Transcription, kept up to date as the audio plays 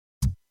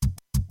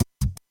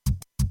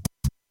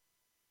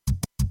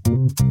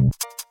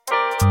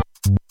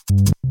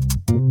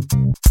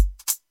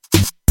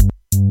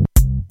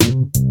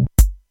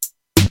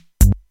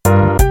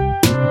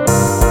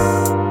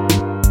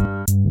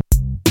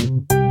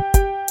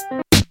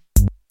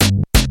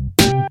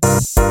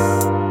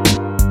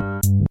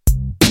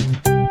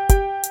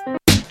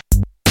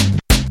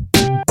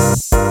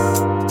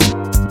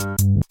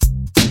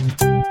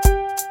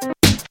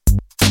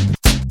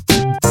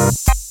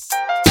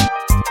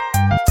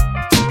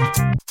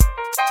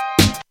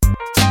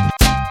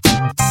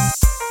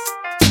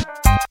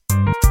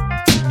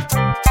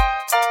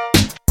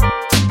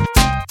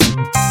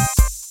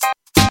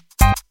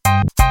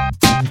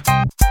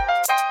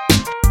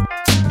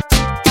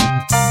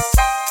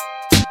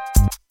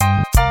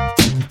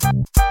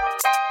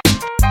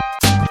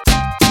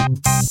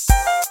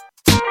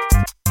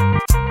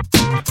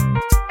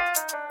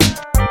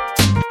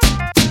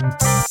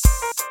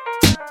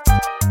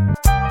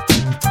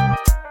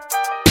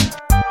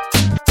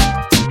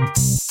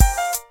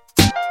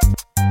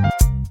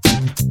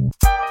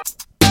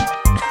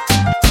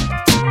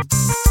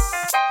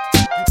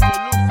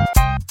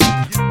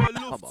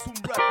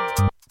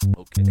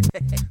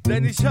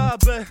Denn ich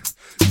habe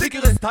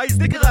dickeres Teils,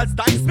 dicker als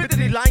deins. Bitte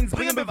die Lines,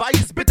 bringen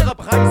Beweis, bitterer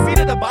Preis,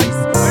 wieder dabei ist.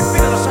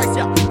 Entweder das Scheiß,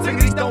 ja,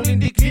 zwinge dich down in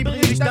die Knie,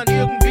 bringe dich dann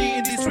irgendwie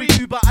in die Street.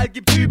 Überall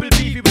gibt Übel,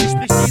 Beef, über dich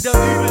spricht jeder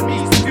übel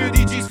mies. Für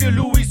die G's, für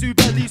Louis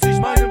überließ ich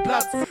meinen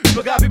Platz.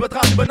 Übergab,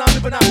 übertrag, übernahm,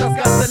 übernahm das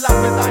ganze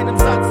Land mit einem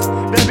Satz.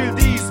 Wer will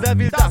dies, wer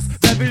will das,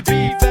 wer will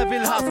Beef, wer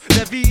will Hass,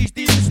 wer wie ich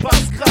diesen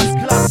Spaß,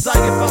 krass, sei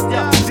gefasst,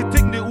 ja. Die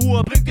tickende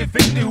Uhr bringt den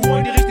Fick, die Uhr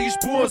in die richtige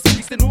Spur.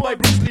 Siehst du nur bei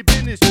Bruce Lee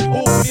bin ich,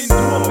 oben in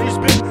Turm. Ich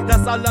bin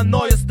das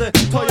Allerneueste,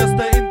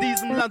 teuerste in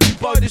diesem Land. Die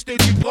Beute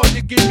steht, die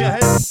Bräute gib mir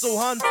helfen so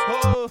Hand.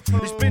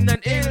 Ich bin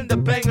ein elender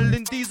Bengel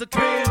in dieser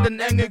quälenden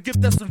Enge.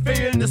 Gibt es ein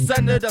fehlendes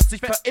Ende, das ich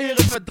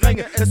verehre,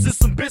 verdränge. Es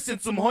ist ein bisschen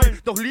zum Heulen,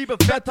 doch lieber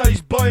Vetter,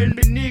 ich beulen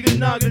mit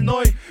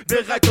Nigelnagelneu.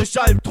 Bereit durch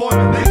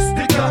Albträume, nix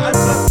dicker als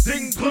das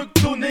Ding.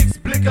 Drückt du nix,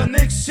 Blicker,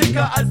 nix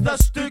schicker als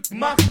das Stück.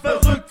 Mach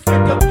verrückt,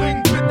 Ficker,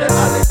 bring bitte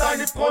alle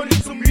deine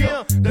Freunde zu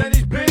mir. Denn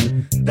ich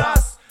bin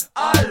das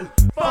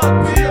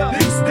Alpha-Tier.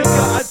 Nix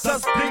dicker als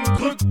das Ding,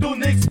 drückt du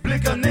nix,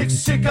 Blicker,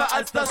 nix schicker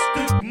als das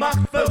Stück. Mach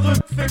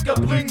verrückt, Ficker,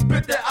 bring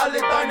bitte alle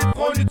deine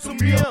Freunde zu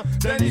mir.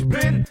 Denn ich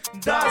bin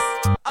das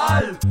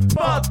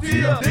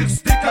Alpha-Tier.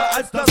 Nix dicker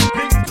als das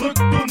Ding, drückt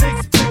du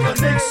nix, Blicker,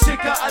 nix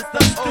schicker als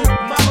das Stück.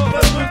 Mach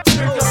verrückt,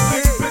 Ficker,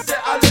 bring bitte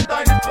alle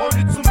deine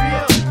Freunde zu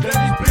mir. Denn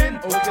ich bin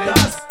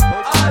das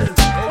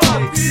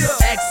Alpha-Tier.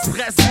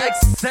 Express,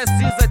 Exzess,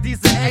 ihr seid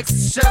diese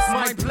Ex-Chefs,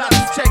 mein Platz,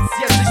 checkt's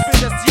jetzt,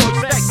 ich will, dass ihr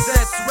euch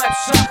wegsetzt.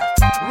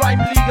 Rap-Schach,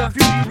 Rhyme-Liga für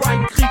die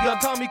Rhyme-Krieger,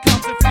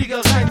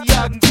 Kamikaze-Flieger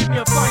reinjagen, gib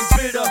mir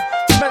Feindbilder.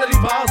 Schmetter die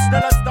Bars,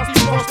 schnell als dass die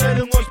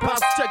Vorstellung euch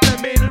passt. Check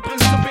dein Mädel,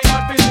 bringst du B,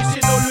 man will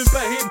dich in Olymp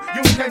erheben.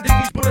 Junge, kein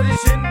Ding, ich butter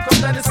dich hin,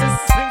 komm deine Sis,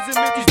 bring sie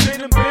mit, ich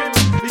bin im Film.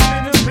 Ich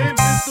bin im Film,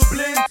 bist du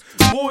blind?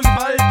 Ruhig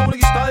Wald, ohne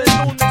Gestalt,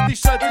 ohnmächtig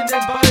schalt in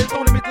den Wald,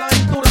 ohne Mitleid,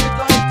 knallt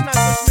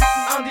euch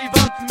mitten an die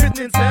Wand,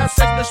 mitten ins Herz,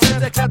 stechender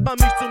Schmerz, erklärt man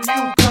mich zum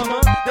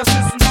Newcomer. Das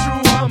ist ein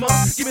True Hammer,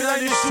 gib mir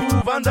deine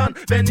Schuhe wandern,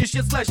 wenn ich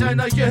jetzt gleich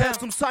einer hierher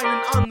zum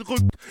Signen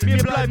anrückt. Mir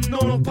bleiben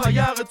nur noch paar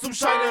Jahre zum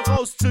Schein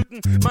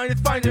herauszücken. Meine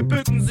Feinde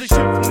bücken sich,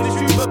 hüpfen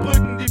sich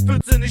überbrücken, die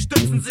Pfütze nicht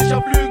stützen sich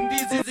auf Lügen,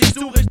 die sie sich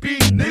zurecht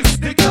bieten. Nix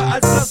dicker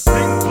als das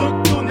Ding,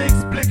 drückt du nix,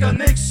 Blicker,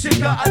 nix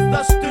schicker als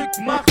das Stück.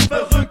 Mach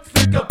verrückt,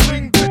 Ficker,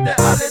 bring bitte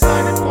alle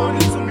deine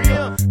Freunde zu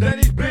mir. Denn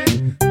ich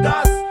bin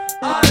das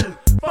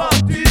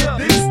Alpha-Tier.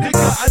 Nix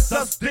dicker als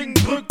das Ding,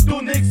 drückt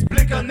du nix,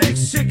 Blicker,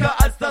 nix schicker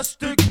als das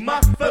Stück.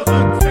 Mach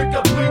verrückt,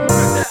 Ficker, bring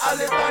bitte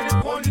alle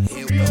deine Freunde zu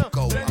mir.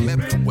 I'm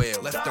everywhere,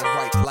 left and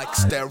right like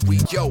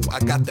stereo. I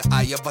got the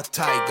eye of a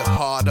tiger,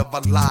 heart of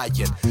a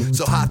lion.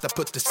 So hot I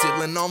put the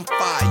ceiling on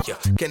fire.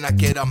 Can I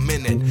get a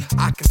minute?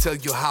 I can tell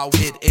you how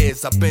it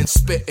is. I've been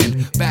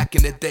spitting back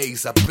in the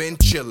days. I've been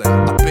chilling.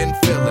 I've been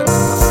feeling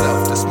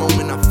myself. This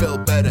moment I feel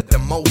better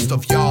than most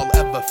of y'all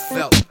ever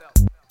felt.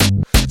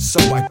 So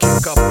I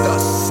kick up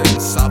dust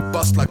since I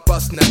bust like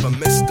bus, never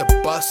missed a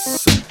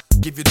bus.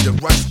 Give you the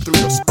rush through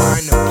your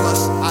spine and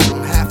plus I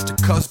don't have to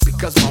cuss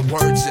because my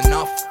word's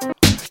enough.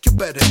 You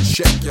better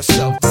check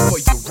yourself before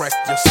you wreck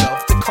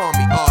yourself. They call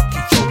me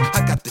RKO,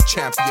 I got the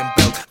champion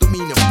belt. Don't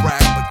mean to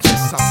brag, but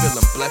yes, I'm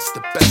feeling blessed.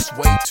 The best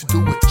way to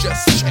do it,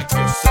 just check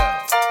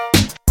yourself.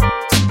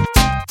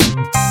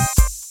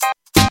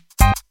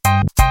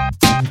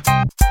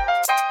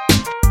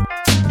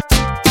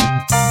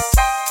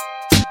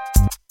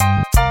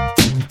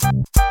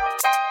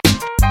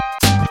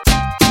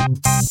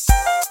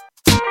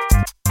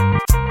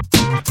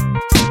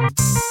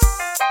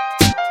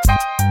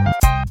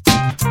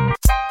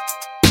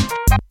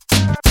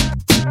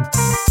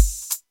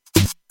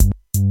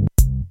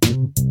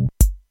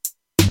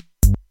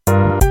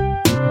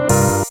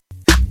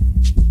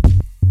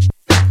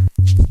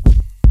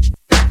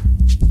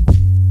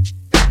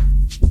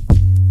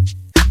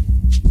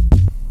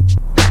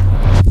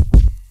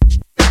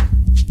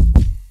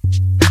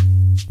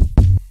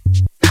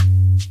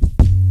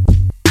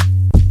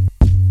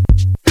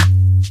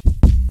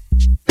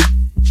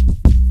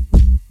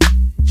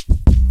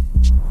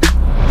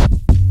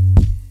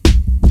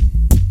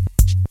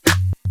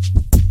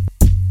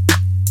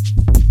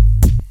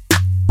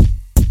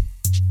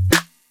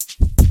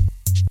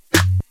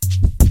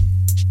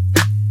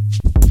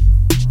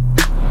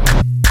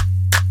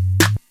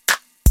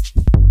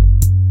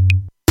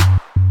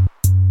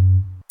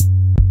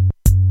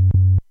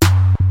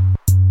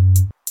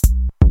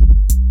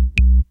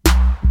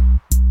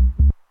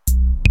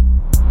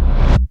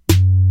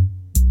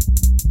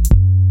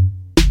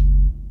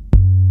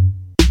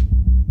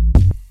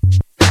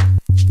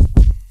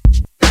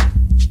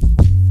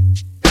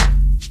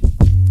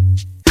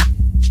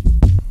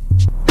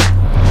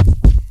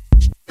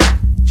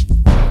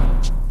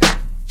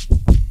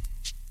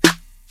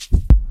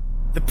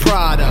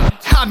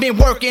 I've been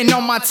working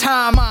on my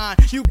timeline.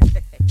 You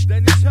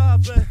Denn ich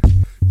habe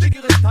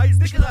dickeres Teils,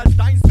 dicker als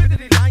deins. Bitte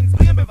die Lines,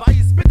 bringen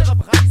Beweis. Bitterer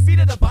Preis,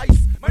 wieder dabei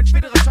ist mein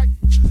späterer Scheiß.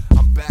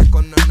 I'm back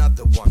on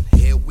another one,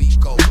 here we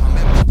go. I'm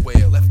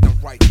everywhere, left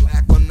and right,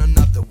 back on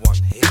another one,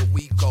 here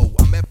we go.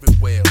 I'm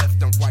everywhere,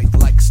 left and right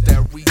like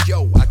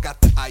stereo. I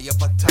got the eye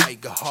of a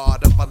tiger,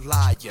 heart of a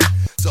lion.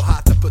 So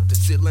hot to put the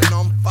ceiling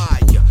on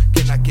fire.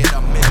 Can I get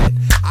a minute?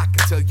 I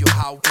can tell you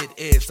how it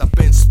is. I've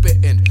been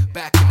spitting,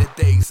 back in the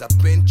days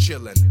I've been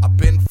chilling. I've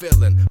been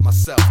feeling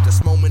myself.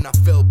 This moment I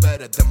feel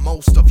better than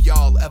most of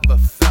y'all ever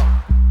felt.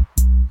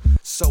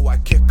 So I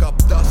kick up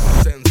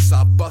dust since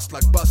I bust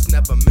like bus,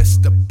 never miss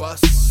the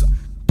bus.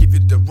 Give you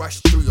the rush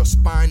through your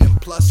spine,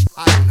 and plus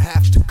I don't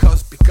have to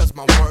cuss because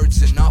my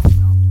word's enough.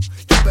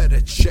 You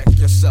better check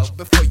yourself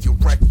before you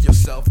wreck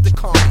yourself. They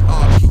call me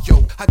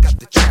RKO, I got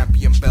the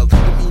champion belt.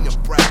 I don't mean to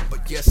brag,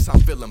 but yes, I'm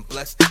feeling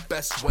blessed. The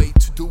best way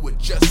to do it,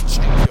 just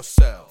check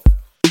yourself.